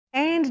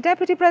And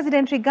Deputy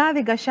President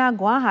Rigathi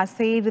Gachagua has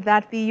said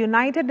that the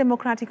United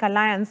Democratic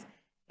Alliance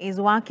is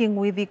working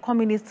with the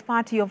Communist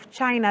Party of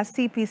China,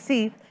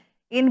 CPC,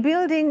 in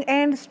building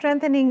and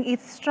strengthening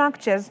its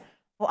structures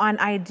for an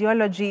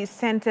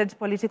ideology-centered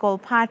political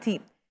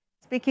party.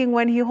 Speaking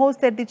when he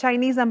hosted the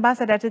Chinese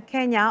ambassador to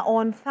Kenya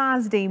on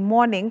Thursday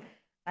morning,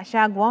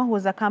 Gachagua, who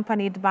was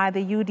accompanied by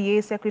the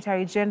UDA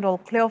Secretary General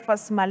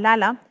Cleophas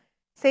Malala,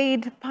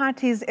 said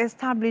parties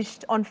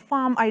established on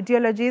firm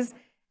ideologies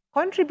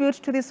contribute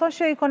to the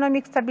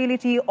socio-economic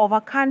stability of a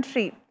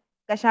country.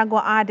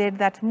 Gachagua added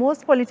that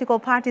most political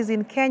parties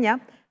in Kenya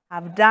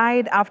have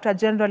died after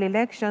general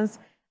elections,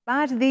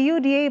 but the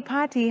UDA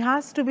party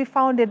has to be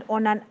founded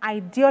on an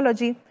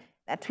ideology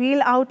that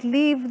will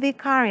outlive the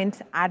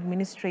current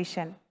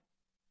administration.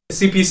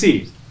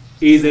 CPC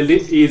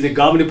is a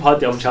governing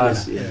party of China.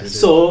 Yes.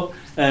 So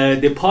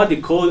the party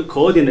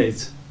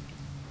coordinates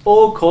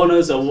all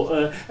corners of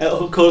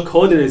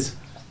coordinates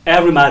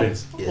every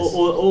matters, yes.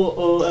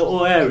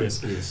 all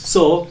areas. Yes.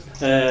 So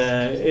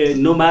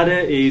no matter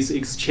is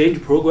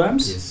exchange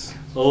programs, yes.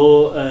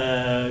 or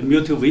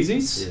mutual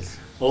visits, yes.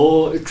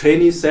 or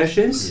training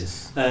sessions.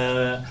 Yes.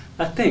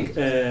 I think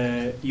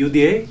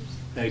UDA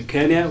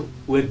Kenya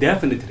will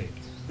definitely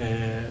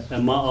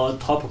among our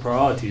top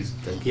priorities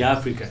in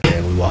Africa.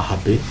 We were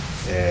happy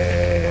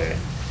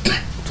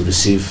to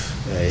receive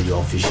your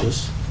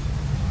officials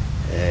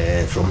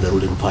from the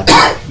ruling party.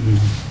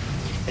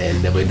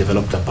 And we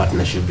developed a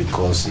partnership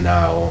because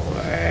now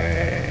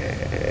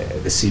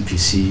the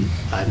CPC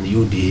and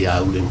UDA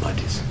are ruling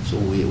parties. So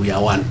we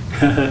are one.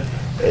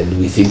 And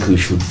we think we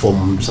should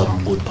form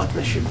some good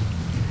partnership.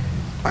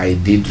 I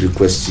did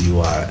request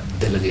your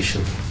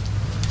delegation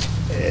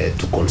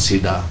to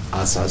consider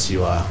us as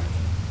your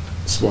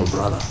small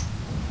brother,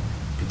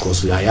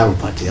 because we are a young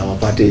party. Our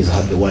party is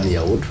hardly 1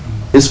 year old.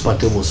 This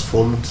party was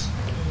formed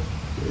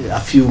a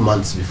few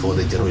months before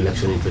the general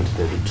election in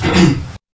 2022.